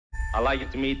I'd like you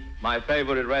to meet my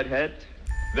favorite redhead,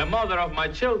 the mother of my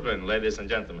children, ladies and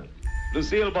gentlemen,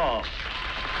 Lucille Ball.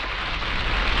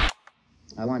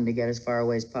 I wanted to get as far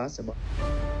away as possible.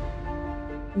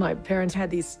 My parents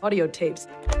had these audio tapes.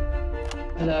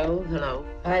 Hello, hello.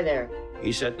 Hi there.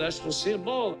 He said, that's Lucille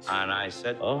Ball. And I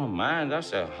said, oh, man,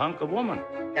 that's a hunk of woman.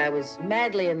 I was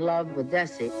madly in love with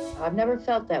Desi. I've never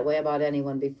felt that way about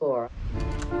anyone before.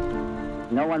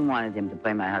 No one wanted him to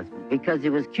play my husband because he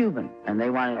was Cuban, and they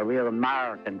wanted a real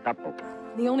American couple.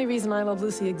 The only reason I Love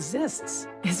Lucy exists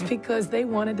is because they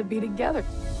wanted to be together.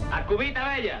 A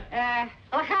Cubita Bella.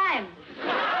 L'chaim.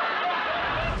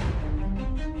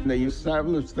 They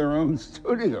established their own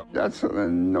studio. That's an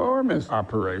enormous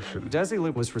operation.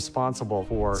 Desilu was responsible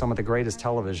for some of the greatest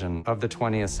television of the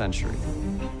 20th century.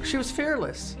 She was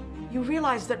fearless. You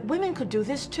realized that women could do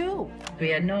this too. We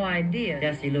had no idea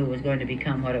Desilu was going to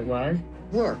become what it was.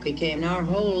 Work became our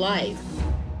whole life.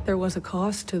 There was a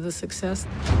cost to the success.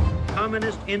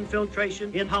 Communist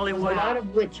infiltration in Hollywood. There was a lot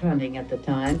of witch hunting at the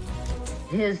time.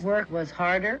 His work was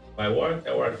harder. If I worked,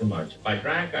 I worked too much. If I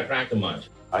drank too much.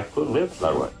 I couldn't live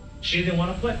that way. She didn't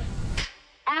want to quit.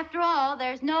 After all,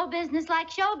 there's no business like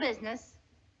show business.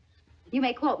 You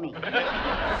may quote me.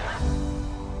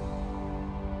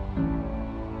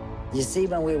 You see,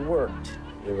 when we worked,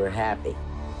 we were happy.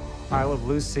 I Love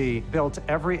Lucy built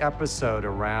every episode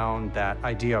around that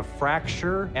idea of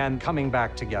fracture and coming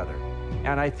back together.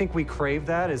 And I think we crave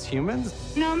that as humans.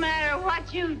 No matter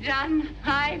what you've done,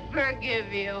 I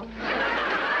forgive you.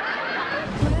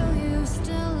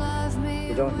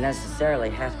 You don't necessarily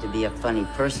have to be a funny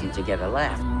person to get a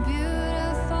laugh.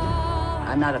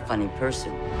 I'm not a funny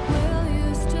person.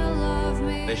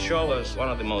 The show was one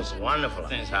of the most wonderful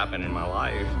things happened in my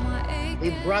life.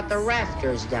 We brought the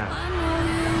rafters down.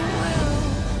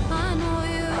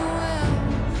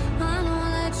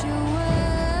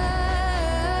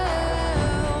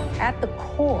 At the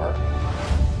core,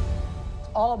 it's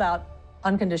all about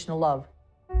unconditional love.